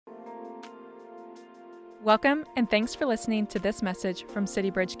Welcome, and thanks for listening to this message from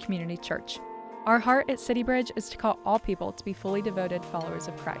City Bridge Community Church. Our heart at City Bridge is to call all people to be fully devoted followers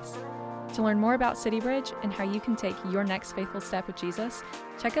of Christ. To learn more about City Bridge and how you can take your next faithful step with Jesus,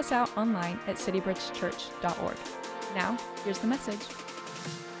 check us out online at citybridgechurch.org. Now, here's the message.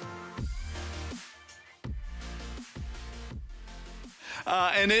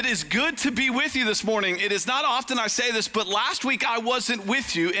 And it is good to be with you this morning. It is not often I say this, but last week I wasn't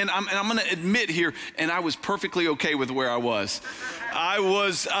with you, and I'm going to admit here, and I was perfectly okay with where I was. I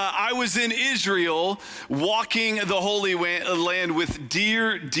was in Israel, walking the Holy Land with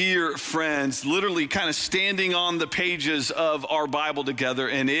dear friends, literally kind of standing on the pages of our Bible together,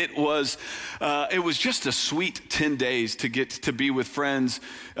 and it was just a sweet 10 days to get to be with friends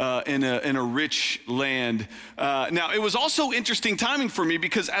in a rich land. Now, it was also interesting timing for me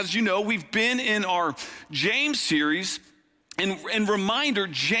because, as you know, we've been in our James series. And reminder,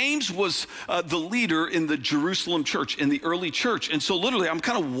 James was the leader in the Jerusalem church, in the early church. And so literally, I'm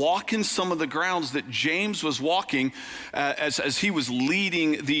kind of walking some of the grounds that James was walking as he was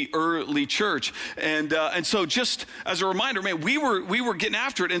leading the early church. And so just as a reminder, man, we were getting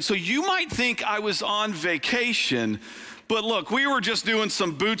after it. And so you might think I was on vacation, but look, we were just doing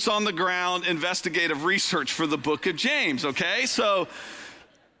some boots on the ground investigative research for the book of James, okay?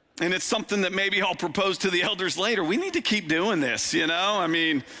 And it's something that maybe I'll propose to the elders later. We need to keep doing this, you know? I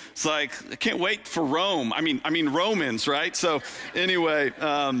mean, it's like, I can't wait for Rome. I mean Romans, right? So anyway,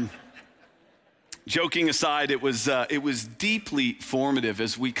 joking aside, it was deeply formative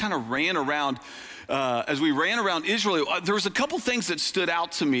as we kind of ran around Israel. There was a couple things that stood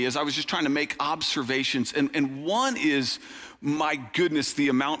out to me as I was just trying to make observations. And one is, my goodness, the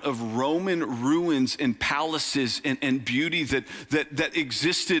amount of Roman ruins and palaces and beauty that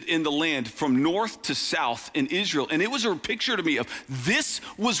existed in the land from north to south in Israel. And it was a picture to me of this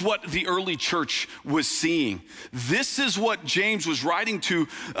was what the early church was seeing. This is what James was writing to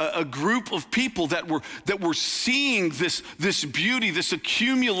a group of people that were seeing this beauty, this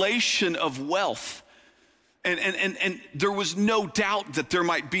accumulation of wealth. And there was no doubt that there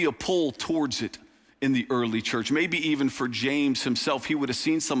might be a pull towards it in the early church. Maybe even for James himself, he would have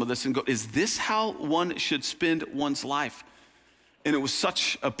seen some of this and go, is this how one should spend one's life? And it was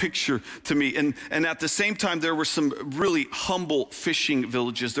such a picture to me. And at the same time, there were some really humble fishing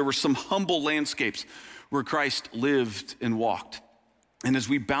villages. There were some humble landscapes where Christ lived and walked. And as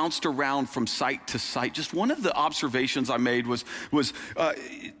we bounced around from site to site, just one of the observations I made was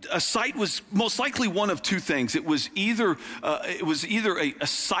a site was most likely one of two things. It was either a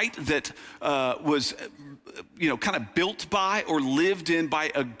site that was kind of built by or lived in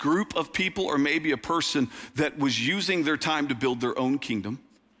by a group of people, or maybe a person that was using their time to build their own kingdom,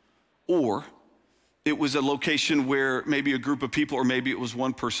 or it was a location where maybe a group of people, or maybe it was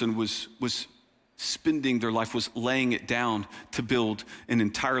one person was spending their life, was laying it down to build an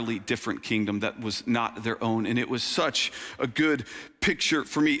entirely different kingdom that was not their own. And it was such a good picture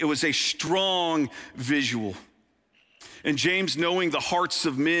for me. It was a strong visual. And James, knowing the hearts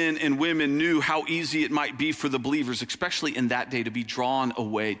of men and women, knew how easy it might be for the believers, especially in that day, to be drawn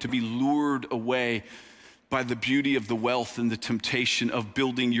away, to be lured away by the beauty of the wealth and the temptation of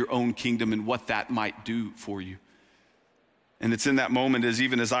building your own kingdom and what that might do for you. And it's in that moment,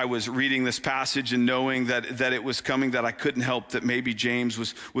 even as I was reading this passage and knowing that it was coming, that I couldn't help that maybe James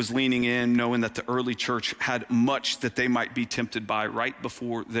was leaning in, knowing that the early church had much that they might be tempted by right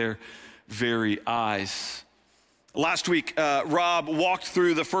before their very eyes. Last week, Rob walked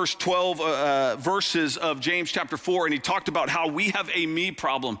through the first 12 verses of James chapter 4, and he talked about how we have a me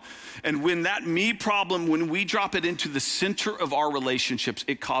problem. And when that me problem, when we drop it into the center of our relationships,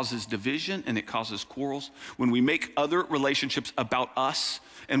 it causes division and it causes quarrels. When we make other relationships about us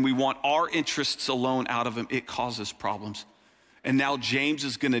and we want our interests alone out of them, it causes problems. And now James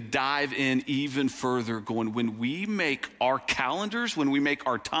is going to dive in even further, going, when we make our calendars, when we make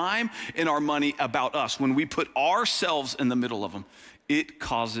our time and our money about us, when we put ourselves in the middle of them, it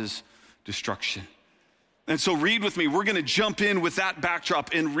causes destruction. And so read with me. We're going to jump in with that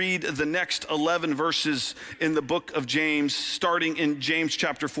backdrop and read the next 11 verses in the book of James, starting in James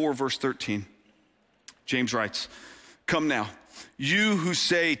chapter 4, verse 13. James writes, "Come now, you who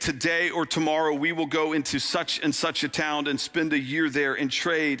say today or tomorrow we will go into such and such a town and spend a year there and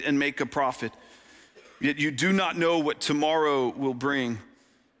trade and make a profit, yet you do not know what tomorrow will bring.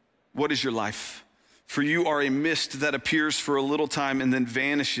 What is your life? For you are a mist that appears for a little time and then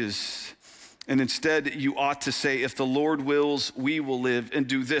vanishes. And instead you ought to say, if the Lord wills, we will live and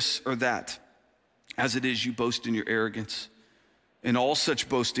do this or that. As it is, you boast in your arrogance, and all such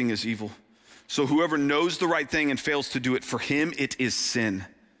boasting is evil. So whoever knows the right thing and fails to do it, for him it is sin.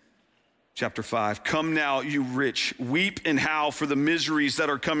 Chapter 5, come now, you rich, weep and howl for the miseries that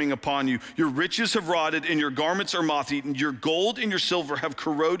are coming upon you. Your riches have rotted and your garments are moth-eaten. Your gold and your silver have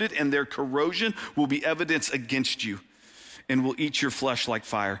corroded, and their corrosion will be evidence against you and will eat your flesh like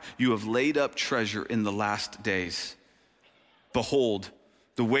fire. You have laid up treasure in the last days. Behold,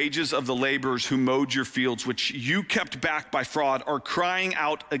 the wages of the laborers who mowed your fields, which you kept back by fraud, are crying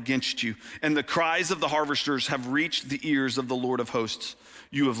out against you. And the cries of the harvesters have reached the ears of the Lord of hosts.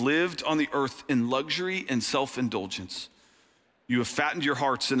 You have lived on the earth in luxury and self-indulgence. You have fattened your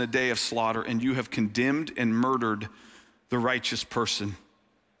hearts in a day of slaughter, and you have condemned and murdered the righteous person,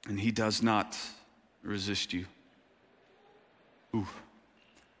 and he does not resist you. Ooh,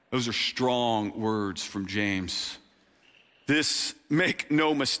 those are strong words from James. This, make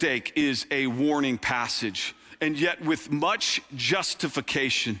no mistake, is a warning passage, and yet with much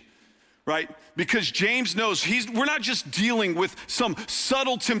justification, right? Because James knows we're not just dealing with some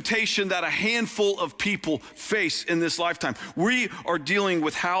subtle temptation that a handful of people face in this lifetime. We are dealing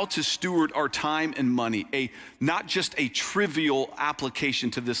with how to steward our time and money, not just a trivial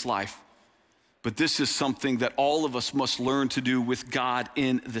application to this life, but this is something that all of us must learn to do with God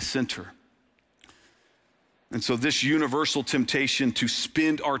in the center. And so this universal temptation to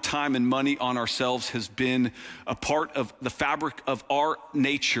spend our time and money on ourselves has been a part of the fabric of our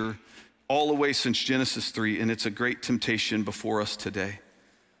nature all the way since Genesis 3, and it's a great temptation before us today.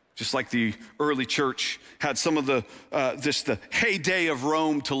 Just like the early church had some of the heyday of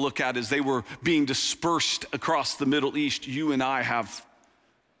Rome to look at as they were being dispersed across the Middle East, you and I have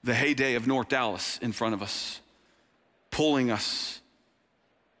the heyday of North Dallas in front of us, pulling us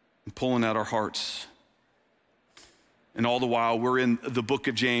and pulling at our hearts. And all the while, we're in the book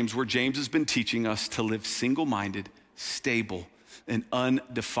of James, where James has been teaching us to live single-minded, stable, and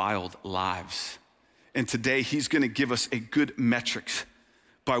undefiled lives. And today, he's going to give us a good metrics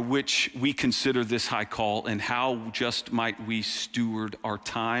by which we consider this high call and how just might we steward our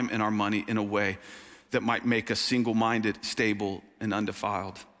time and our money in a way that might make us single-minded, stable, and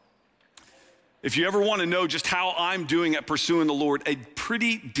undefiled. If you ever want to know just how I'm doing at pursuing the Lord, a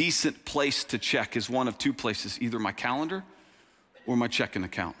pretty decent place to check is one of two places, either my calendar or my checking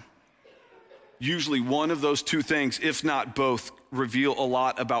account. Usually one of those two things, if not both, reveal a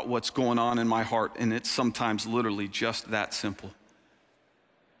lot about what's going on in my heart, and it's sometimes literally just that simple.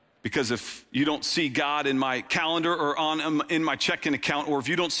 Because if you don't see God in my calendar or in my checking account, or if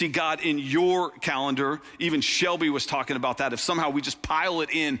you don't see God in your calendar, even Shelby was talking about that, if somehow we just pile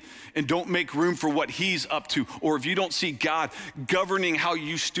it in and don't make room for what he's up to, or if you don't see God governing how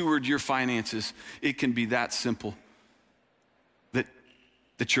you steward your finances, it can be that simple.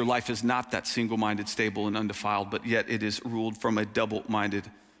 That your life is not that single-minded, stable, and undefiled, but yet it is ruled from a double-minded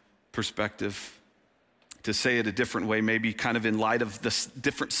perspective. To say it a different way, maybe kind of in light of the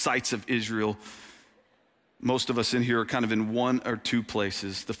different sites of Israel, most of us in here are kind of in one or two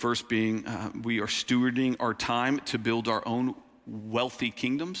places. The first being we are stewarding our time to build our own wealthy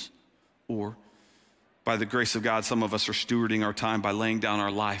kingdoms, or by the grace of God, some of us are stewarding our time by laying down our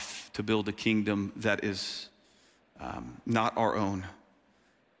life to build a kingdom that is not our own.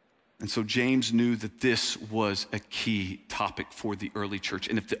 And so James knew that this was a key topic for the early church.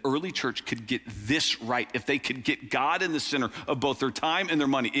 And if the early church could get this right, if they could get God in the center of both their time and their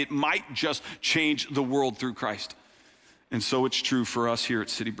money, it might just change the world through Christ. And so it's true for us here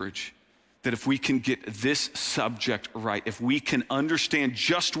at City Bridge, that if we can get this subject right, if we can understand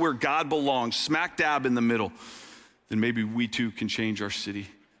just where God belongs, smack dab in the middle, then maybe we too can change our city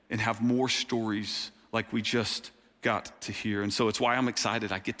and have more stories like we just got to hear. And so it's why I'm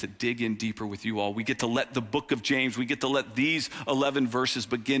excited. I get to dig in deeper with you all. We get to let the book of James, we get to let these 11 verses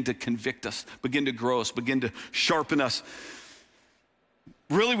begin to convict us, begin to grow us, begin to sharpen us.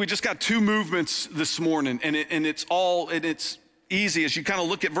 Really, we just got two movements this morning, and it's easy. As you kind of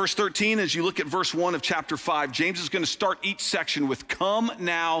look at verse 13, as you look at verse 1 of chapter 5, James is going to start each section with, come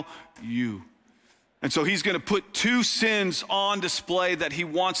now you. And so he's going to put two sins on display that he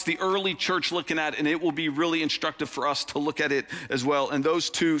wants the early church looking at, and it will be really instructive for us to look at it as well. And those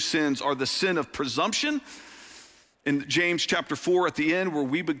two sins are the sin of presumption in James chapter 4 at the end, where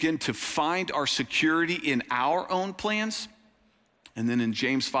we begin to find our security in our own plans. And then in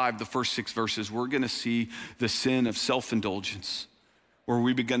James 5, the first 6 verses, we're going to see the sin of self-indulgence, where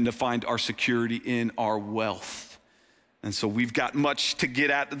we begin to find our security in our wealth. And so we've got much to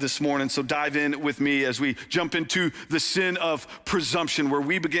get at this morning, so dive in with me as we jump into the sin of presumption, where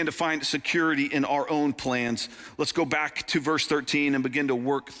we begin to find security in our own plans. Let's go back to verse 13 and begin to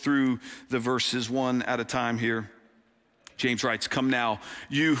work through the verses one at a time here. James writes, "Come now,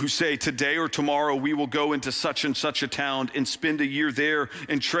 you who say today or tomorrow we will go into such and such a town and spend a year there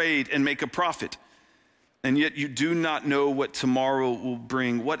and trade and make a profit. And yet you do not know what tomorrow will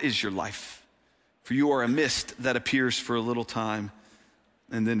bring. What is your life? For you are a mist that appears for a little time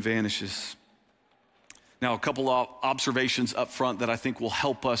and then vanishes." Now, a couple of observations up front that I think will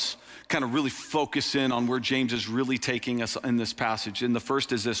help us kind of really focus in on where James is really taking us in this passage. And the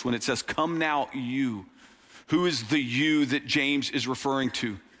first is this: when it says, "Come now, you," who is the you that James is referring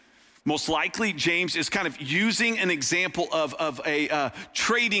to? Most likely, James is kind of using an example of a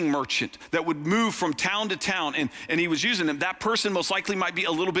trading merchant that would move from town to town, and he was using them. That person most likely might be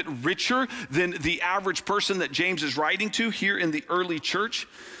a little bit richer than the average person that James is writing to here in the early church.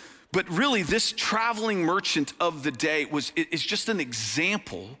 But really, this traveling merchant of the day is just an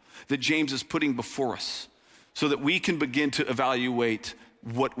example that James is putting before us so that we can begin to evaluate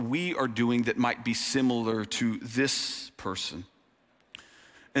what we are doing that might be similar to this person.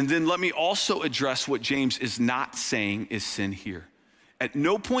 And then let me also address what James is not saying is sin here. At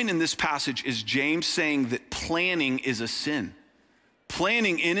no point in this passage is James saying that planning is a sin.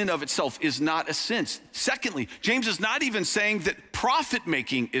 Planning in and of itself is not a sin. Secondly, James is not even saying that profit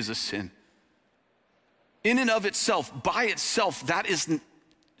making is a sin. In and of itself, by itself,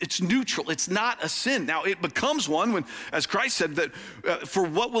 it's neutral. It's not a sin. Now, it becomes one when, as Christ said, that for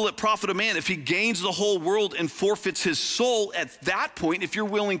what will it profit a man if he gains the whole world and forfeits his soul? At that point, if you're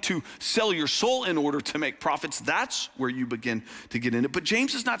willing to sell your soul in order to make profits, that's where you begin to get in it. But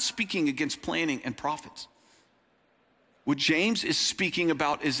James is not speaking against planning and profits. What James is speaking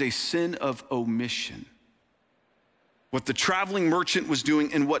about is a sin of omission. What the traveling merchant was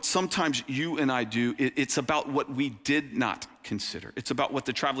doing and what sometimes you and I do, it's about what we did not consider. It's about what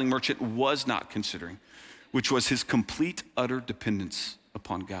the traveling merchant was not considering, which was his complete, utter dependence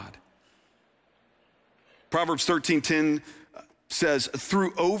upon God. Proverbs 13:10 says,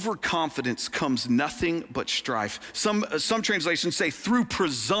 "Through overconfidence comes nothing but strife." Some translations say, "Through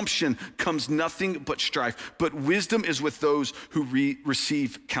presumption comes nothing but strife, but wisdom is with those who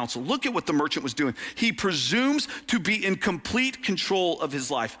receive counsel." Look at what the merchant was doing. He presumes to be in complete control of his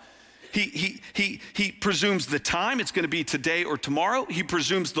life. He presumes the time, it's going to be today or tomorrow. He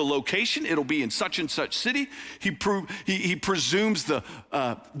presumes the location, it'll be in such and such city. He presumes the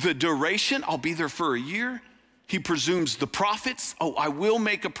duration, I'll be there for a year. He presumes the profits. Oh, I will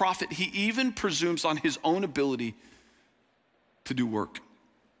make a profit. He even presumes on his own ability to do work.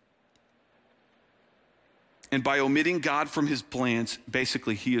 And by omitting God from his plans,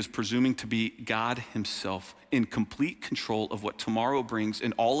 basically he is presuming to be God himself in complete control of what tomorrow brings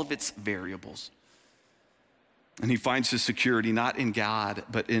in all of its variables. And he finds his security not in God,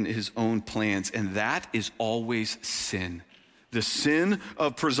 but in his own plans. And that is always sin. The sin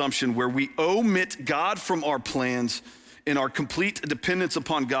of presumption, where we omit God from our plans and our complete dependence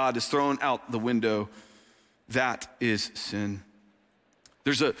upon God is thrown out the window. That is sin.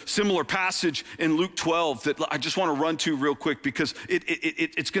 There's a similar passage in Luke 12 that I just want to run to real quick because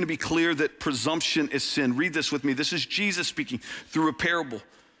it's going to be clear that presumption is sin. Read this with me. This is Jesus speaking through a parable.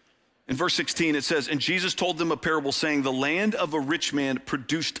 In verse 16, it says, "And Jesus told them a parable saying, the land of a rich man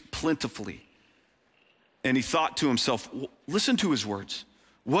produced plentifully. And he thought to himself," listen to his words,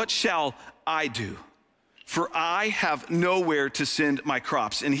 "What shall I do? For I have nowhere to send my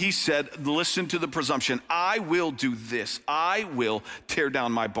crops." And he said, listen to the presumption, "I will do this. I will tear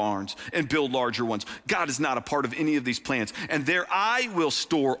down my barns and build larger ones." God is not a part of any of these plans. "And there I will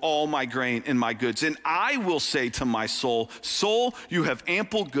store all my grain and my goods. And I will say to my soul, soul, you have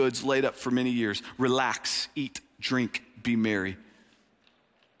ample goods laid up for many years. Relax, eat, drink, be merry."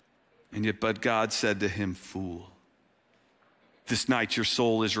 And yet, but God said to him, "Fool, this night your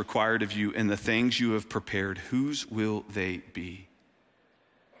soul is required of you, and the things you have prepared, whose will they be?"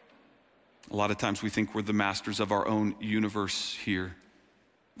 A lot of times we think we're the masters of our own universe here,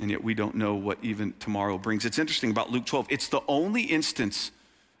 and yet we don't know what even tomorrow brings. It's interesting about Luke 12. It's the only instance,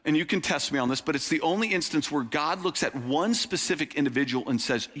 and you can test me on this, but it's the only instance where God looks at one specific individual and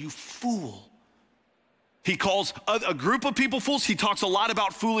says, "You fool." He calls a group of people fools. He talks a lot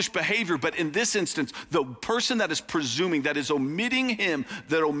about foolish behavior, but in this instance, the person that is presuming, that is omitting him,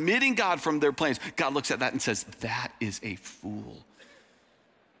 that omitting God from their plans, God looks at that and says, "That is a fool."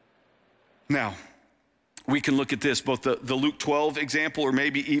 Now, we can look at this, both the Luke 12 example or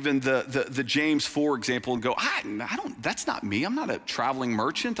maybe even the James 4 example and go, that's not me. I'm not a traveling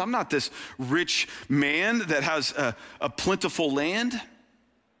merchant. I'm not this rich man that has a plentiful land.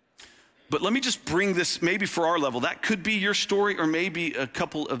 But let me just bring this maybe for our level. That could be your story, or maybe a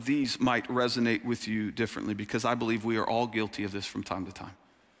couple of these might resonate with you differently, because I believe we are all guilty of this from time to time.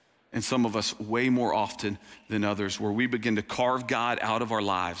 And some of us way more often than others, where we begin to carve God out of our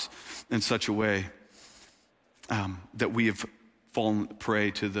lives in such a way that we have fallen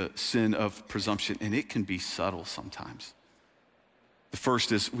prey to the sin of presumption. And it can be subtle sometimes. The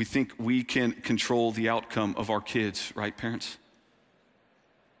first is we think we can control the outcome of our kids, right, parents?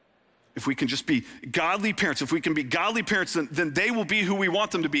 If we can just be godly parents, if we can be godly parents, then they will be who we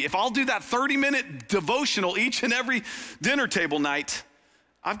want them to be. If I'll do that 30-minute devotional each and every dinner table night,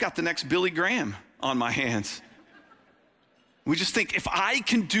 I've got the next Billy Graham on my hands. We just think, if I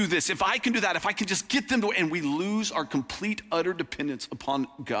can do this, if I can do that, if I can just get them to, and we lose our complete, utter dependence upon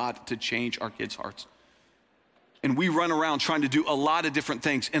God to change our kids' hearts. And we run around trying to do a lot of different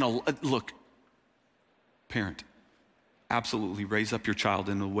things. And look, parent, absolutely raise up your child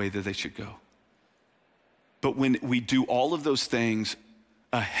in the way that they should go. But when we do all of those things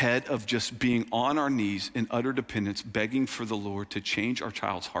ahead of just being on our knees in utter dependence, begging for the Lord to change our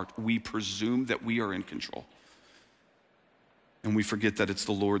child's heart, we presume that we are in control. And we forget that it's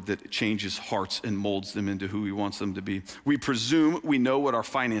the Lord that changes hearts and molds them into who he wants them to be. We presume we know what our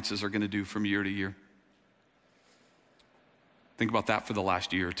finances are going to do from year to year. Think about that for the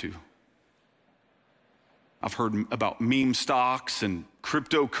last year or two. I've heard about meme stocks and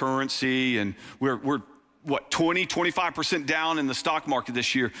cryptocurrency, and we're 25% down in the stock market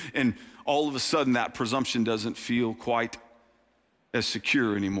this year, and all of a sudden that presumption doesn't feel quite as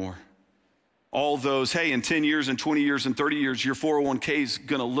secure anymore. All those, hey, in 10 years and 20 years and 30 years, your 401k is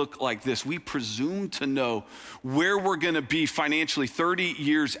gonna look like this. We presume to know where we're gonna be financially 30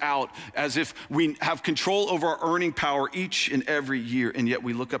 years out, as if we have control over our earning power each and every year, and yet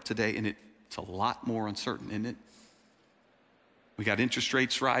we look up today and it's a lot more uncertain, isn't it? We got interest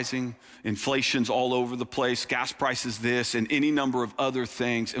rates rising, inflation's all over the place, gas prices this, and any number of other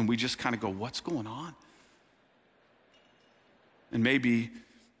things, and we just kind of go, what's going on? And maybe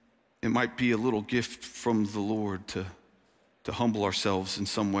it might be a little gift from the Lord to humble ourselves in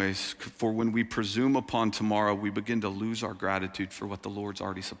some ways, for when we presume upon tomorrow, we begin to lose our gratitude for what the Lord's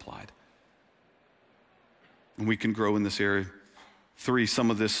already supplied. And we can grow in this area. 3,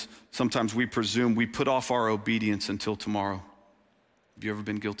 sometimes we presume, we put off our obedience until tomorrow. Have you ever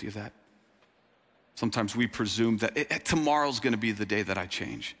been guilty of that? Sometimes we presume that tomorrow's gonna be the day that I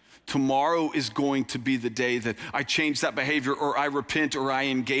change. Tomorrow is going to be the day that I change that behavior, or I repent, or I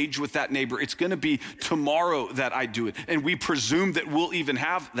engage with that neighbor. It's gonna be tomorrow that I do it. And we presume that we'll even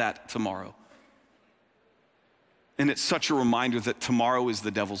have that tomorrow. And it's such a reminder that tomorrow is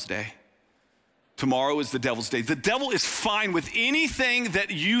the devil's day. Tomorrow is the devil's day. The devil is fine with anything that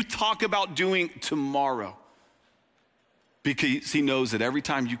you talk about doing tomorrow, because he knows that every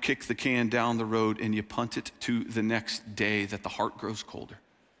time you kick the can down the road and you punt it to the next day, that the heart grows colder.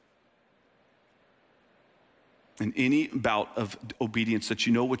 And any bout of obedience that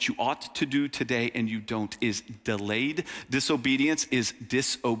you know what you ought to do today and you don't is delayed. Disobedience is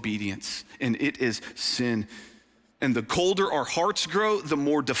disobedience, and it is sin. And the colder our hearts grow, the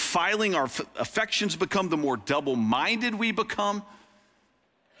more defiling our affections become, the more double-minded we become.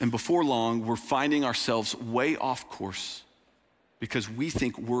 And before long, we're finding ourselves way off course because we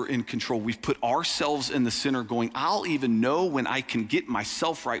think we're in control. We've put ourselves in the center, going, I'll even know when I can get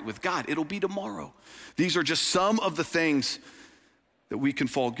myself right with God. It'll be tomorrow. These are just some of the things that we can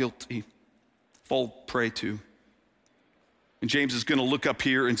fall prey to. And James is gonna look up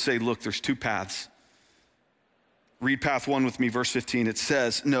here and say, look, there's 2 paths. Read path 1 with me, verse 15. It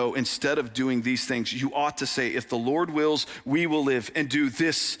says, no, instead of doing these things, you ought to say, if the Lord wills, we will live and do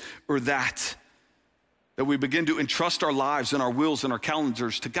this or that. That we begin to entrust our lives and our wills and our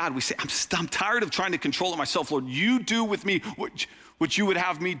calendars to God. We say, I'm tired of trying to control it myself. Lord, you do with me what you would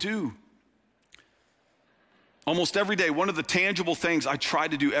have me do. Almost every day, one of the tangible things I try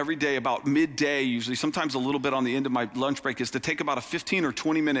to do every day about midday, usually, sometimes a little bit on the end of my lunch break, is to take about a 15 or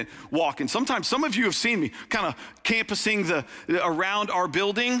 20 minute walk. And sometimes some of you have seen me kind of campusing around our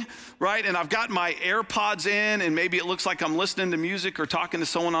building, right? And I've got my AirPods in, and maybe it looks like I'm listening to music or talking to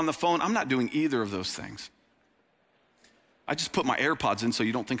someone on the phone. I'm not doing either of those things. I just put my AirPods in so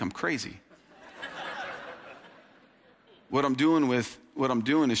you don't think I'm crazy. What I'm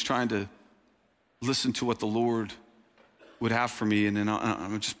doing is trying to listen to what the Lord would have for me, and then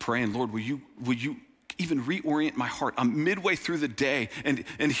I'm just praying, Lord, will you even reorient my heart? I'm midway through the day, and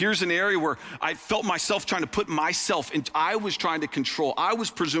here's an area where I felt myself trying to put myself in. I was trying to control. I was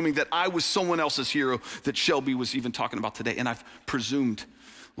presuming that I was someone else's hero that Shelby was even talking about today, and I've presumed,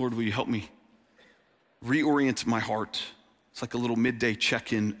 Lord, will you help me reorient my heart? It's like a little midday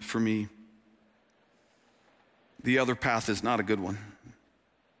check-in for me. The other path is not a good one.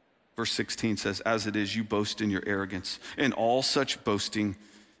 Verse 16 says, as it is, you boast in your arrogance, and all such boasting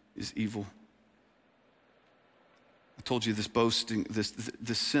is evil. I told you this boasting,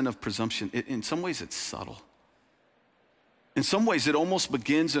 this sin of presumption, in some ways it's subtle. In some ways, it almost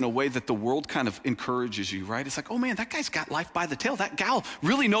begins in a way that the world kind of encourages you, right? It's like, oh man, that guy's got life by the tail. That gal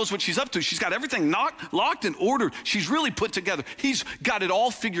really knows what she's up to. She's got everything locked and ordered. She's really put together. He's got it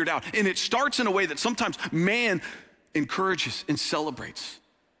all figured out. And it starts in a way that sometimes man encourages and celebrates.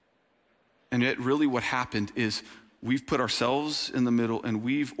 And yet really what happened is we've put ourselves in the middle and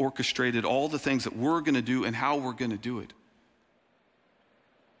we've orchestrated all the things that we're gonna do and how we're gonna do it.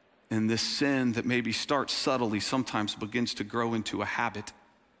 And this sin that maybe starts subtly sometimes begins to grow into a habit.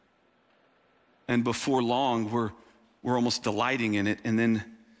 And before long, we're almost delighting in it. And then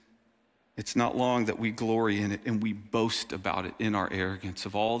it's not long that we glory in it and we boast about it in our arrogance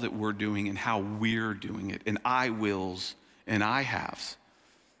of all that we're doing and how we're doing it, and I wills and I haves,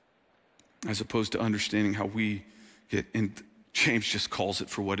 as opposed to understanding how we get, and James just calls it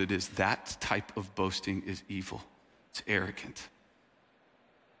for what it is. That type of boasting is evil. It's arrogant.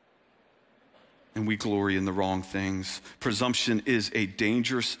 And we glory in the wrong things. Presumption is a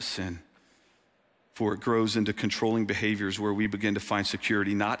dangerous sin, for it grows into controlling behaviors where we begin to find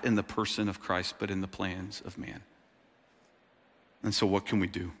security not in the person of Christ, but in the plans of man. And so what can we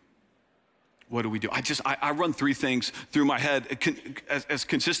do? What do we do? I run three things through my head as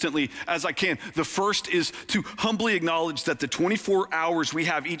consistently as I can. The first is to humbly acknowledge that the 24 hours we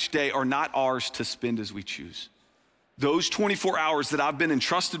have each day are not ours to spend as we choose. Those 24 hours that I've been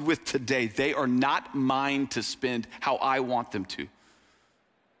entrusted with today, they are not mine to spend how I want them to.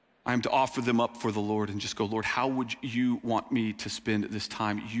 I am to offer them up for the Lord and just go, Lord, how would you want me to spend this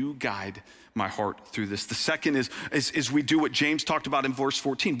time? You guide my heart through this. The second is we do what James talked about in verse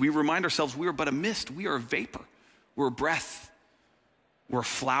 14. We remind ourselves we are but a mist. We are a vapor. We're a breath. We're a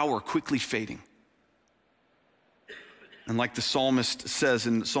flower quickly fading. And like the psalmist says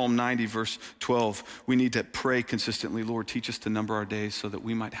in Psalm 90, verse 12, we need to pray consistently, Lord, teach us to number our days so that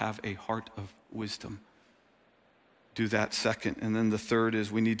we might have a heart of wisdom. Do that second. And then the third is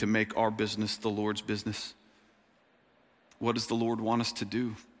we need to make our business the Lord's business. What does the Lord want us to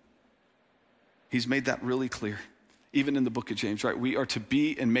do? He's made that really clear, even in the book of James, right? We are to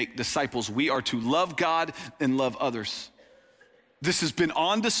be and make disciples. We are to love God and love others. This has been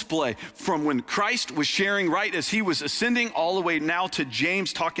on display from when Christ was sharing right as he was ascending all the way now to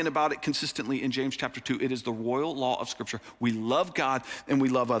James talking about it consistently in James chapter 2. It is the royal law of Scripture. We love God and we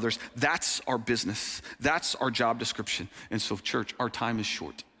love others. That's our business. That's our job description. And so, church, our time is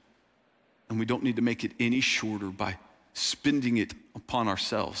short. And we don't need to make it any shorter by spending it upon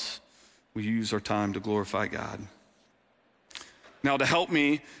ourselves. We use our time to glorify God. Now, to help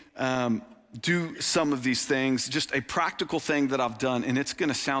me do some of these things, just a practical thing that I've done, and it's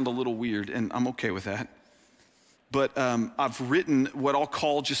gonna sound a little weird, and I'm okay with that. But I've written what I'll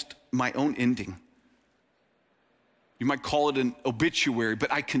call just my own ending. You might call it an obituary, but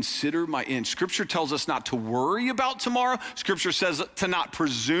I consider my end. Scripture tells us not to worry about tomorrow. Scripture says to not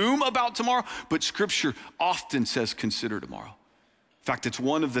presume about tomorrow, but Scripture often says consider tomorrow. In fact, it's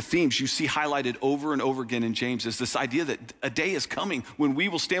one of the themes you see highlighted over and over again in James is this idea that a day is coming when we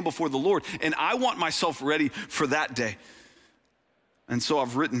will stand before the Lord, and I want myself ready for that day. And so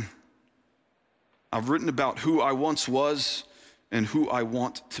I've written about who I once was and who I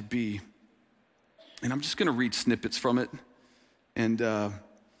want to be. And I'm just gonna read snippets from it. And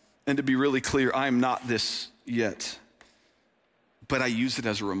to be really clear, I am not this yet. But I use it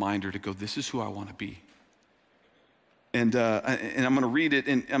as a reminder to go, this is who I wanna be. And I'm gonna read it,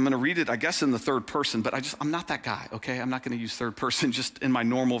 and I'm gonna read it, I guess, in the third person, but I'm not that guy, okay? I'm not gonna use third person just in my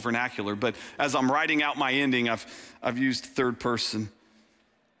normal vernacular, but as I'm writing out my ending, I've used third person.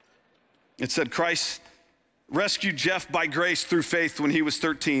 It said, Christ rescued Jeff by grace through faith when he was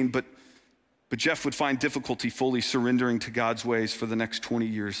 13, but Jeff would find difficulty fully surrendering to God's ways for the next 20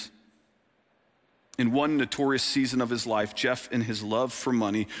 years. In one notorious season of his life, Jeff, in his love for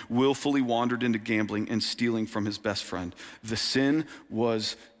money, willfully wandered into gambling and stealing from his best friend. The sin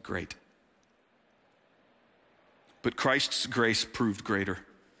was great. But Christ's grace proved greater.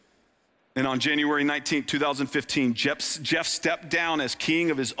 And on January 19, 2015, Jeff stepped down as king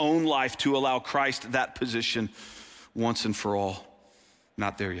of his own life to allow Christ that position once and for all.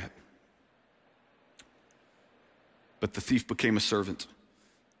 Not there yet. But the thief became a servant.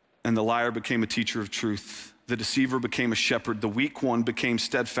 And the liar became a teacher of truth. The deceiver became a shepherd. The weak one became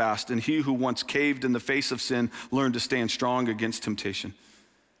steadfast. And he who once caved in the face of sin learned to stand strong against temptation.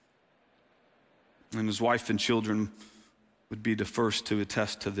 And his wife and children would be the first to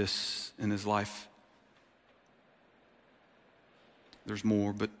attest to this in his life. There's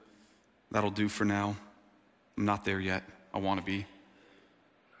more, but that'll do for now. I'm not there yet. I want to be.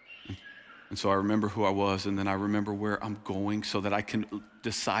 And so I remember who I was, and then I remember where I'm going so that I can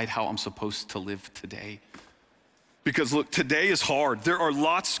decide how I'm supposed to live today. Because look, today is hard. There are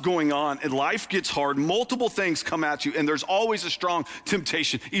lots going on, and life gets hard. Multiple things come at you, and there's always a strong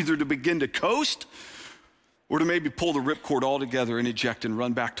temptation either to begin to coast or to maybe pull the ripcord all together and eject and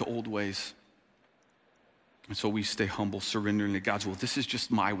run back to old ways. And so we stay humble, surrendering to God's will. This is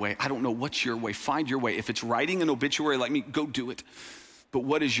just my way. I don't know what's your way. Find your way. If it's writing an obituary like me, go do it. But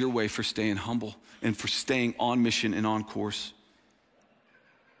what is your way for staying humble and for staying on mission and on course?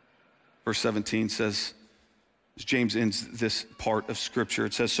 Verse 17 says, as James ends this part of scripture,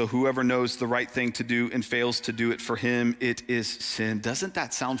 it says, so whoever knows the right thing to do and fails to do it, for him it is sin. Doesn't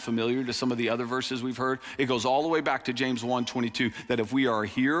that sound familiar to some of the other verses we've heard? It goes all the way back to James 1:22, that if we are a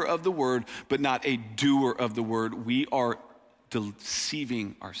hearer of the word, but not a doer of the word, we are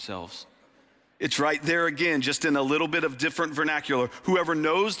deceiving ourselves. It's right there again, just in a little bit of different vernacular. Whoever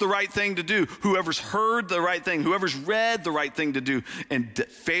knows the right thing to do, whoever's heard the right thing, whoever's read the right thing to do, and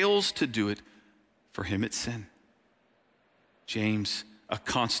fails to do it, for him it's sin. James, a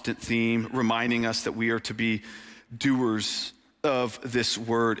constant theme, reminding us that we are to be doers of this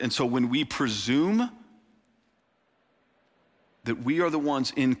word. And so when we presume that we are the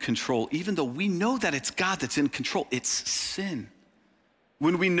ones in control, even though we know that it's God that's in control, it's sin.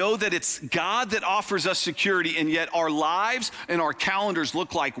 When we know that it's God that offers us security, and yet our lives and our calendars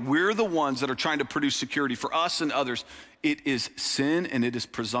look like we're the ones that are trying to produce security for us and others, it is sin and it is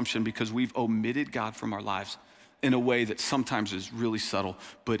presumption, because we've omitted God from our lives in a way that sometimes is really subtle,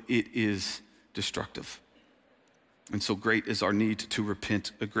 but it is destructive. And so great is our need to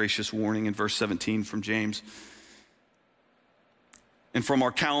repent, a gracious warning in verse 17 from James. And from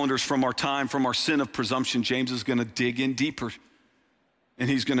our calendars, from our time, from our sin of presumption, James is gonna dig in deeper. And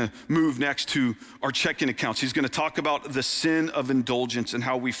he's gonna move next to our checking accounts. He's gonna talk about the sin of indulgence and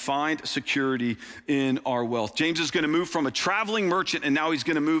how we find security in our wealth. James is gonna move from a traveling merchant, and now he's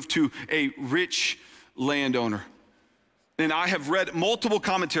gonna move to a rich landowner. And I have read multiple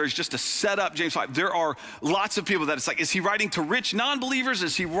commentaries just to set up James 5. There are lots of people that it's like, is he writing to rich non-believers?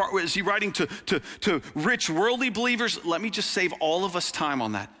 Is he writing to rich worldly believers? Let me just save all of us time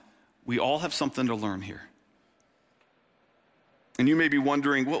on that. We all have something to learn here. And you may be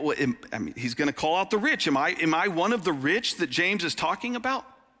wondering, he's going to call out the rich. Am I one of the rich that James is talking about?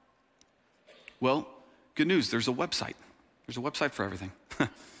 Well, good news, there's a website. There's a website for everything.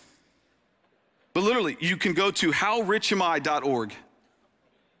 But literally, you can go to howrichami.org.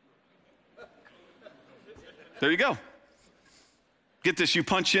 There you go. Get this, you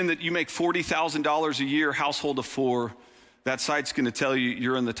punch in that you make $40,000 a year, household of four. That site's going to tell you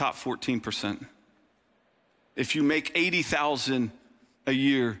you're in the top 14%. If you make $80,000 a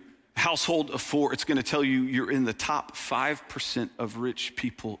year, household of four, it's going to tell you you're in the top 5% of rich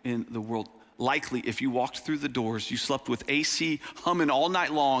people in the world. Likely, if you walked through the doors, you slept with AC humming all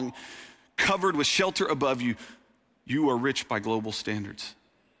night long, covered with shelter above you, you are rich by global standards.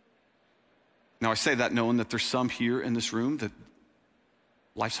 Now, I say that knowing that there's some here in this room that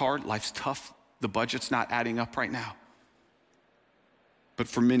life's hard, life's tough, the budget's not adding up right now. But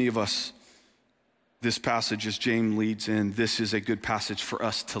for many of us, this passage, as James leads in, this is a good passage for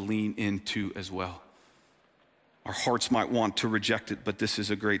us to lean into as well. Our hearts might want to reject it, but this is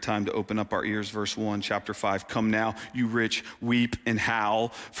a great time to open up our ears. Verse 1, chapter 5, come now, you rich, weep and howl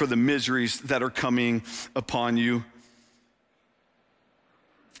for the miseries that are coming upon you.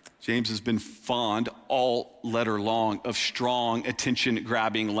 James has been fond all letter long of strong,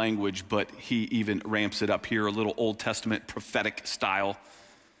 attention-grabbing language, but he even ramps it up here, a little Old Testament prophetic style.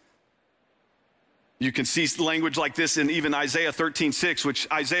 You can see language like this in even Isaiah 13:6, which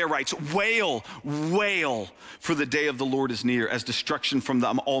Isaiah writes, wail, wail, for the day of the Lord is near. As destruction from the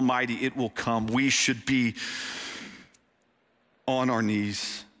Almighty, it will come. We should be on our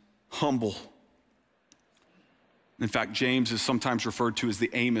knees, humble. In fact, James is sometimes referred to as the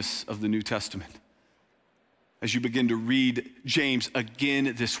Amos of the New Testament. As you begin to read James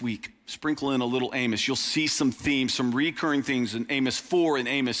again this week, sprinkle in a little Amos. You'll see some themes, some recurring things in Amos 4 and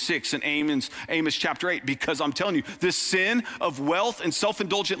Amos 6 and Amos chapter 8, because I'm telling you, this sin of wealth and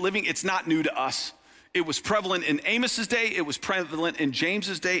self-indulgent living, it's not new to us. It was prevalent in Amos's day, it was prevalent in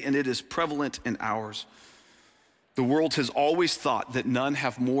James's day, and it is prevalent in ours. The world has always thought that none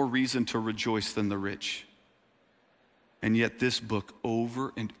have more reason to rejoice than the rich. And yet this book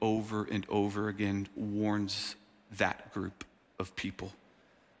over and over and over again warns that group of people.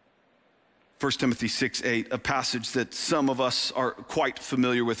 1 Timothy 6:8, a passage that some of us are quite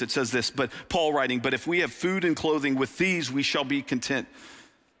familiar with. It says this, but Paul writing, but if we have food and clothing, with these we shall be content.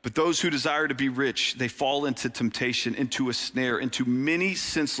 But those who desire to be rich, they fall into temptation, into a snare, into many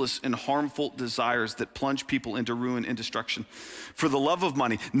senseless and harmful desires that plunge people into ruin and destruction. For the love of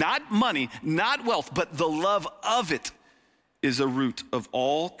money, not wealth, but the love of it is a root of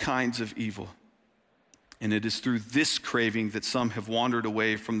all kinds of evil. And it is through this craving that some have wandered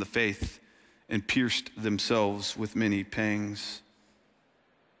away from the faith and pierced themselves with many pangs.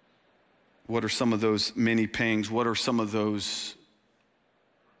 What are some of those many pangs? What are some of those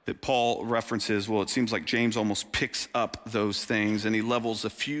that Paul references? Well, it seems like James almost picks up those things, and he levels a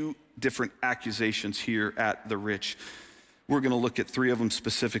few different accusations here at the rich. We're going to look at three of them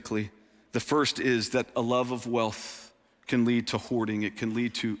specifically. The first is that a love of wealth can lead to hoarding. It can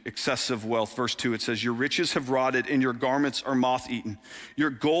lead to excessive wealth. Verse 2, it says, your riches have rotted and your garments are moth-eaten. Your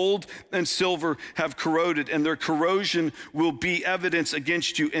gold and silver have corroded, and their corrosion will be evidence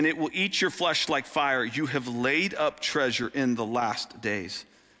against you, and it will eat your flesh like fire. You have laid up treasure in the last days.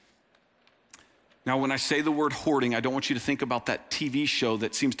 Now, when I say the word hoarding, I don't want you to think about that TV show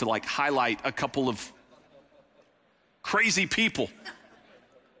that seems to highlight a couple of crazy people.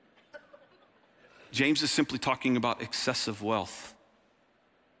 James is simply talking about excessive wealth,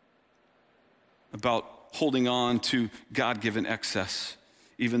 about holding on to God-given excess,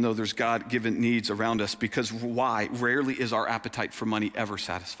 even though there's God-given needs around us. Because why? Rarely is our appetite for money ever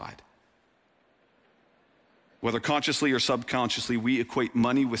satisfied. Whether consciously or subconsciously, we equate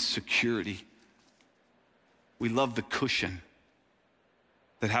money with security. We love the cushion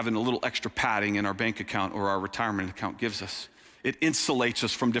that having a little extra padding in our bank account or our retirement account gives us. It insulates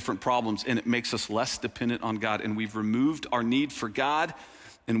us from different problems, and it makes us less dependent on God. And we've removed our need for God,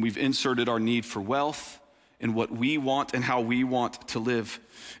 and we've inserted our need for wealth and what we want and how we want to live.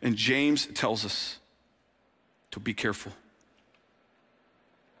 And James tells us to be careful.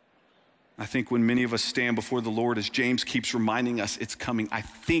 I think when many of us stand before the Lord, as James keeps reminding us it's coming, I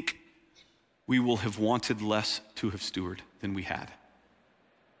think we will have wanted less to have stewarded than we had.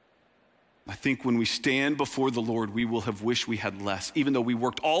 I think when we stand before the Lord, we will have wished we had less. Even though we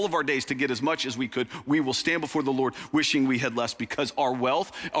worked all of our days to get as much as we could, we will stand before the Lord wishing we had less, because our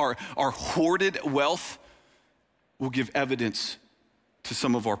wealth, our hoarded wealth, will give evidence to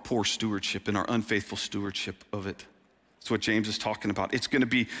some of our poor stewardship and our unfaithful stewardship of it. That's what James is talking about. It's gonna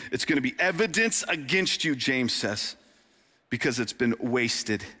be evidence against you, James says, because it's been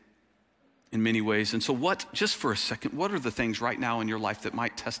wasted in many ways. And so just for a second, what are the things right now in your life that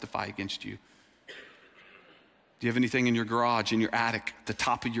might testify against you? Do you have anything in your garage, in your attic, at the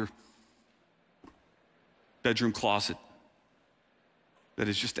top of your bedroom closet that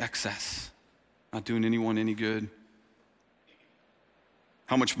is just excess, not doing anyone any good?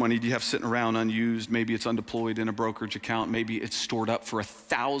 How much money do you have sitting around unused? Maybe it's undeployed in a brokerage account. Maybe it's stored up for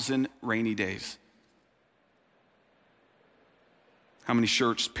 1,000 rainy days. How many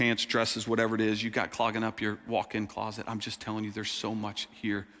shirts, pants, dresses, whatever it is, you got clogging up your walk-in closet? I'm just telling you, there's so much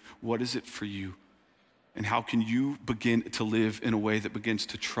here. What is it for you? And how can you begin to live in a way that begins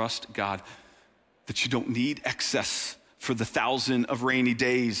to trust God, that you don't need excess for the 1,000 of rainy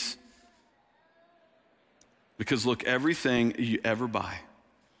days? Because look, everything you ever buy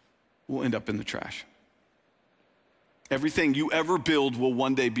will end up in the trash. Everything you ever build will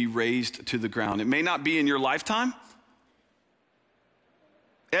one day be razed to the ground. It may not be in your lifetime.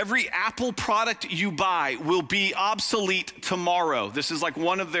 Every Apple product you buy will be obsolete tomorrow. This is like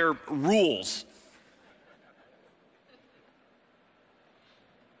one of their rules.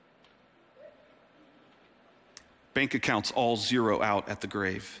 Bank accounts all zero out at the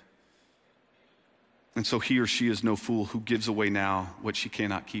grave. And so he or she is no fool who gives away now what she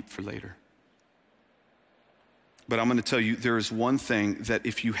cannot keep for later. But I'm going to tell you, there is one thing that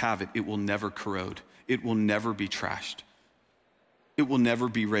if you have it, it will never corrode. It will never be trashed. It will never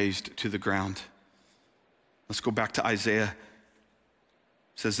be razed to the ground. Let's go back to Isaiah.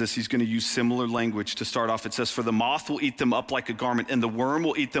 It says this, he's going to use similar language to start off. It says, for the moth will eat them up like a garment, and the worm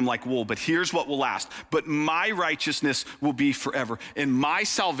will eat them like wool. But here's what will last. But my righteousness will be forever, and my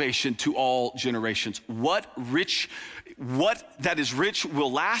salvation to all generations. What that is rich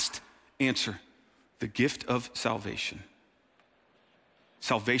will last? Answer, the gift of salvation.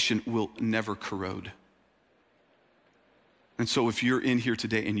 Salvation will never corrode. And so if you're in here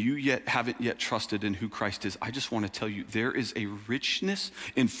today and you haven't yet trusted in who Christ is, I just want to tell you, there is a richness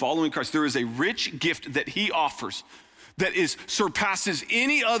in following Christ. There is a rich gift that he offers that surpasses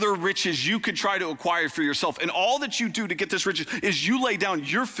any other riches you could try to acquire for yourself. And all that you do to get this riches is you lay down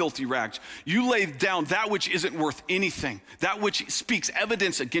your filthy rags. You lay down that which isn't worth anything, that which speaks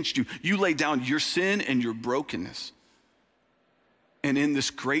evidence against you. You lay down your sin and your brokenness. And in this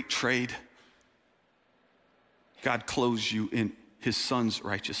great trade, God clothes you in his son's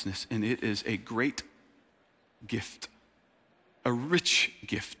righteousness, and it is a great gift, a rich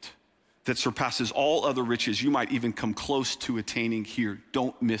gift that surpasses all other riches you might even come close to attaining here.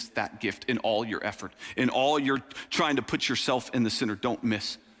 Don't miss that gift in all your effort. In all you're trying to put yourself in the center, don't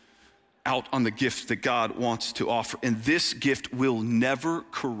miss out on the gift that God wants to offer. And this gift will never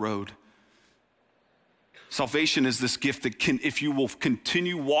corrode. Salvation is this gift that can, if you will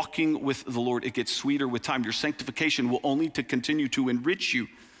continue walking with the Lord, it gets sweeter with time. Your sanctification will only to continue to enrich you.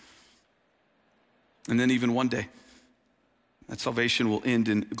 And then even one day, that salvation will end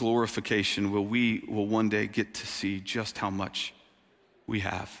in glorification, where we will one day get to see just how much we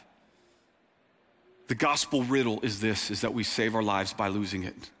have. The gospel riddle is this, is that we save our lives by losing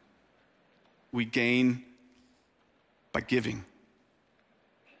it. We gain by giving.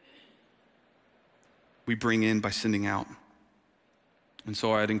 We bring in by sending out. And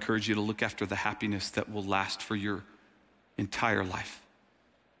so I'd encourage you to look after the happiness that will last for your entire life,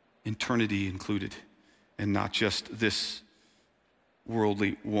 eternity included, and not just this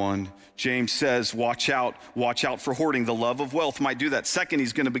worldly one. James says, watch out for hoarding. The love of wealth might do that. Second,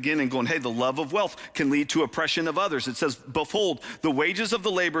 he's going to begin and going, hey, the love of wealth can lead to oppression of others. It says, behold, the wages of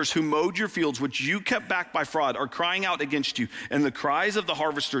the laborers who mowed your fields, which you kept back by fraud, are crying out against you. And the cries of the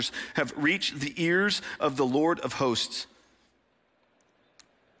harvesters have reached the ears of the Lord of hosts.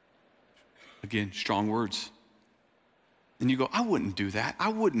 Again, strong words. And you go, I wouldn't do that. I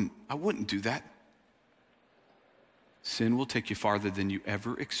wouldn't do that. Sin will take you farther than you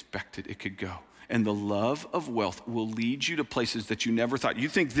ever expected it could go. And the love of wealth will lead you to places that you never thought. You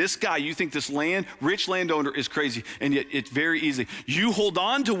think this guy, you think this rich landowner is crazy, and yet it's very easy. You hold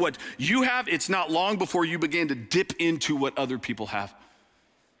on to what you have, it's not long before you begin to dip into what other people have.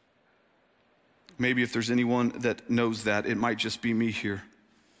 Maybe if there's anyone that knows that, it might just be me here.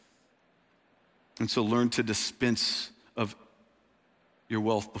 And so learn to dispense of your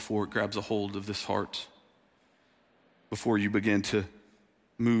wealth before it grabs a hold of this heart, before you begin to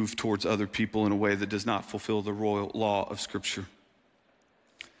move towards other people in a way that does not fulfill the royal law of Scripture.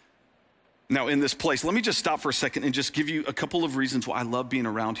 Now, in this place, let me just stop for a second and just give you a couple of reasons why I love being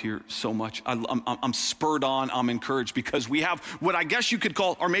around here so much. I'm spurred on, I'm encouraged, because we have what I guess you could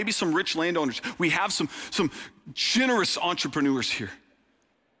call, or maybe some rich landowners. We have some generous entrepreneurs here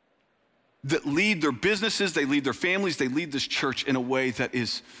that lead their businesses, they lead their families, they lead this church in a way that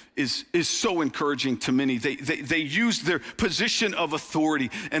is so encouraging to many. They use their position of authority,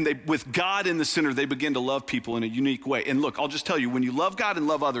 and with God in the center, they begin to love people in a unique way. And look, I'll just tell you, when you love God and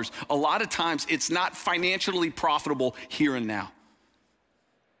love others, a lot of times it's not financially profitable here and now.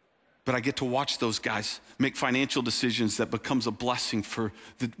 But I get to watch those guys make financial decisions that becomes a blessing for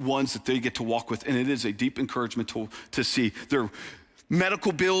the ones that they get to walk with. And it is a deep encouragement to see their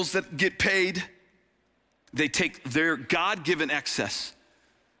medical bills that get paid. They take their God-given excess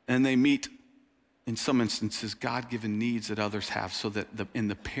and they meet, in some instances, God-given needs that others have, so that in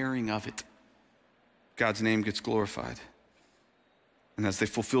the pairing of it, God's name gets glorified. And as they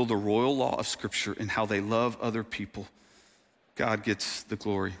fulfill the royal law of Scripture and how they love other people, God gets the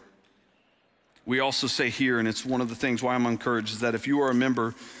glory. We also say here, and it's one of the things why I'm encouraged, is that if you are a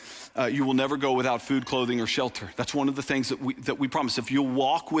member, you will never go without food, clothing, or shelter. That's one of the things that we promise. If you'll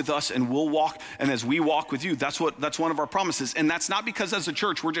walk with us and we'll walk, and as we walk with you, that's one of our promises. And that's not because as a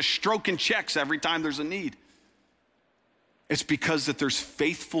church we're just stroking checks every time there's a need. It's because that there's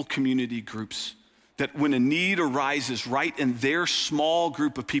faithful community groups that when a need arises right in their small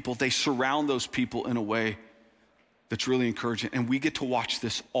group of people, they surround those people in a way that's really encouraging. And we get to watch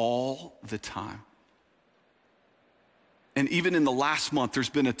this all the time. And even in the last month, there's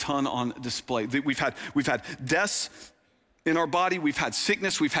been a ton on display. We've had deaths in our body, we've had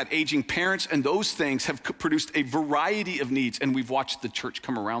sickness, we've had aging parents, and those things have produced a variety of needs, and we've watched the church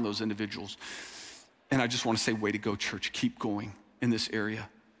come around those individuals. And I just want to say, way to go, church. Keep going in this area.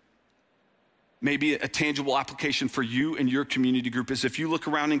 Maybe a tangible application for you and your community group is if you look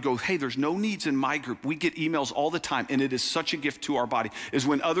around and go, hey, there's no needs in my group. We get emails all the time, and it is such a gift to our body, is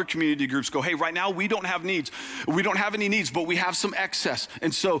when other community groups go, hey, right now we don't have needs. We don't have any needs, but we have some excess.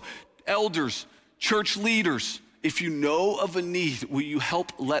 And so elders, church leaders, if you know of a need, will you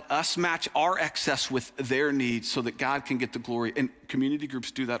help let us match our excess with their needs so that God can get the glory? And community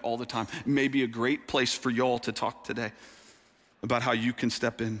groups do that all the time. It may be a great place for y'all to talk today about how you can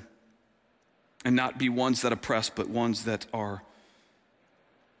step in and not be ones that oppress, but ones that are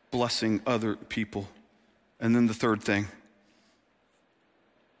blessing other people. And then the third thing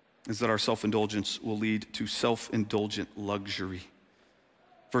is that our self-indulgence will lead to self-indulgent luxury.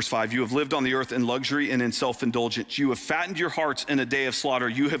 Verse 5, you have lived on the earth in luxury and in self-indulgence. You have fattened your hearts in a day of slaughter.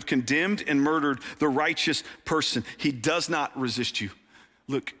 You have condemned and murdered the righteous person. He does not resist you.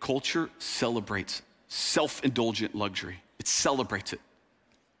 Look, culture celebrates self-indulgent luxury. It celebrates it.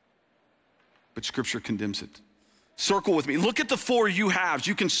 But Scripture condemns it. Circle with me. Look at the 4 you have.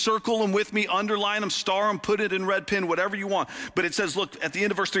 You can circle them with me, underline them, star them, put it in red pen, whatever you want. But it says, look, at the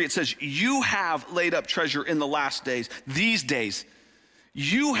end of verse 3, it says, you have laid up treasure in the last days. These days,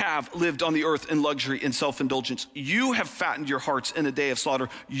 you have lived on the earth in luxury and self-indulgence. You have fattened your hearts in a day of slaughter.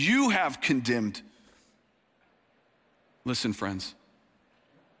 You have condemned. Listen, friends.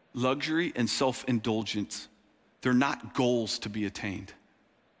 Luxury and self-indulgence, they're not goals to be attained.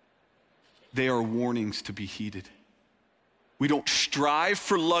 They are warnings to be heeded. We don't strive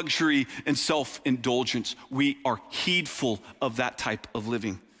for luxury and self-indulgence. We are heedful of that type of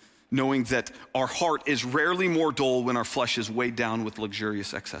living, knowing that our heart is rarely more dull when our flesh is weighed down with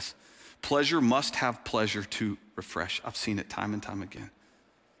luxurious excess. Pleasure must have pleasure to refresh. I've seen it time and time again.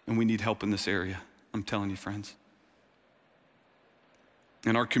 And we need help in this area. I'm telling you, friends.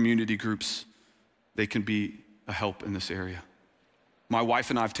 And our community groups, they can be a help in this area. My wife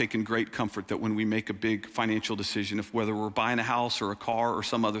and I have taken great comfort that when we make a big financial decision, if whether we're buying a house or a car or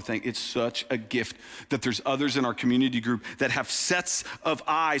some other thing, it's such a gift that there's others in our community group that have sets of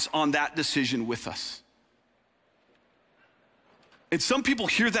eyes on that decision with us. And some people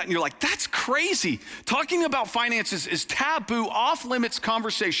hear that and you're like, that's crazy. Talking about finances is taboo, off limits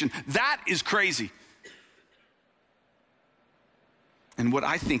conversation. That is crazy. And what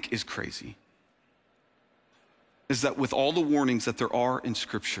I think is crazy is that with all the warnings that there are in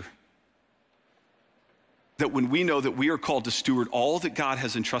Scripture, that when we know that we are called to steward all that God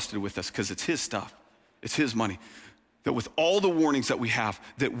has entrusted with us, because it's His stuff, it's His money, that with all the warnings that we have,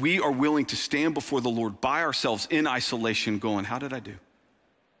 that we are willing to stand before the Lord by ourselves in isolation going, how did I do?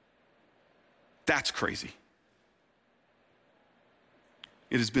 That's crazy.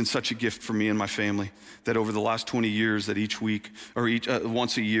 It has been such a gift for me and my family that over the last 20 years that each week or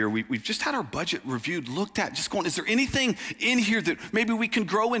once a year, we've just had our budget reviewed, looked at, just going, is there anything in here that maybe we can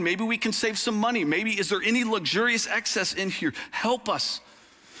grow in? Maybe we can save some money. Maybe is there any luxurious excess in here? Help us.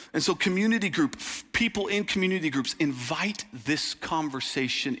 And so community group, people in community groups, invite this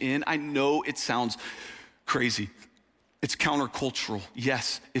conversation in. I know it sounds crazy. It's countercultural.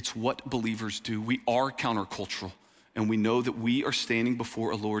 Yes, it's what believers do. We are countercultural. And we know that we are standing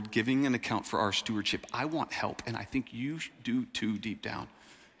before a Lord giving an account for our stewardship. I want help, and I think you do too deep down.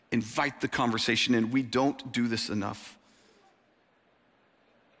 Invite the conversation in. We don't do this enough.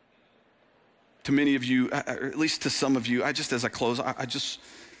 To many of you, or at least to some of you, as I close,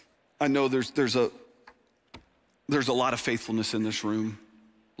 I know there's a lot of faithfulness in this room.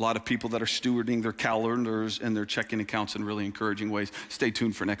 A lot of people that are stewarding their calendars and their checking accounts in really encouraging ways. Stay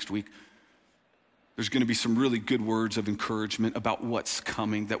tuned for next week. There's going to be some really good words of encouragement about what's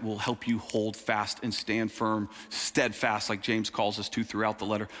coming that will help you hold fast and stand firm, steadfast, like James calls us to throughout the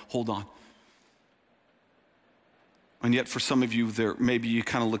letter. Hold on. And yet for some of you, maybe you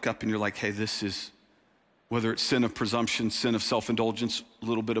kind of look up and you're like, hey, this is, whether it's sin of presumption, sin of self-indulgence, a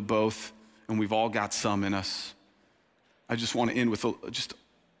little bit of both, and we've all got some in us. I just want to end with just a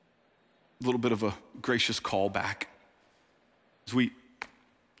little bit of a gracious call back. As we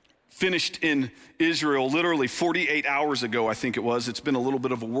finished in Israel literally 48 hours ago, I think it was. It's been a little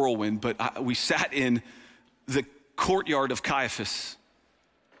bit of a whirlwind, but we sat in the courtyard of Caiaphas.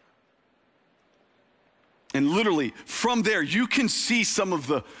 And literally from there, you can see some of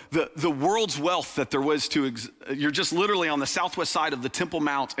the world's wealth that there was you're just literally on the southwest side of the Temple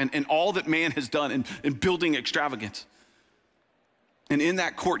Mount and all that man has done in building extravagance. And in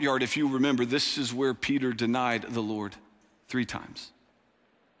that courtyard, if you remember, this is where Peter denied the Lord 3 times.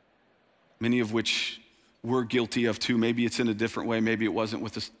 Many of which we're guilty of too. Maybe it's in a different way. Maybe it wasn't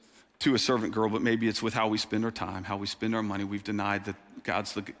to a servant girl, but maybe it's with how we spend our time, how we spend our money. We've denied that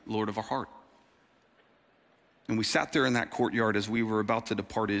God's the Lord of our heart. And we sat there in that courtyard as we were about to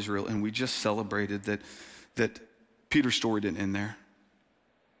depart Israel, and we just celebrated that Peter's story didn't end there.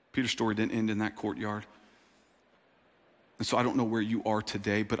 Peter's story didn't end in that courtyard. And so I don't know where you are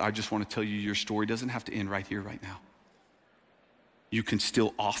today, but I just want to tell you your story doesn't have to end right here, right now. You can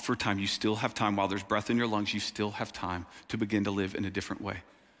still offer time. You still have time. While there's breath in your lungs, you still have time to begin to live in a different way.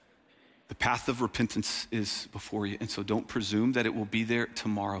 The path of repentance is before you, and so don't presume that it will be there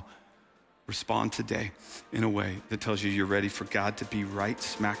tomorrow. Respond today in a way that tells you you're ready for God to be right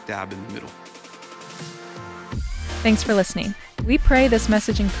smack dab in the middle. Thanks for listening. We pray this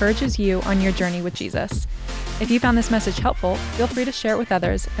message encourages you on your journey with Jesus. If you found this message helpful, feel free to share it with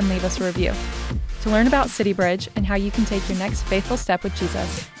others and leave us a review. To learn about City Bridge and how you can take your next faithful step with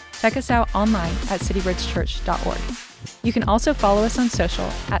Jesus, check us out online at citybridgechurch.org. You can also follow us on social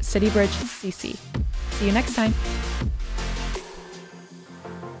at CityBridgeCC. See you next time.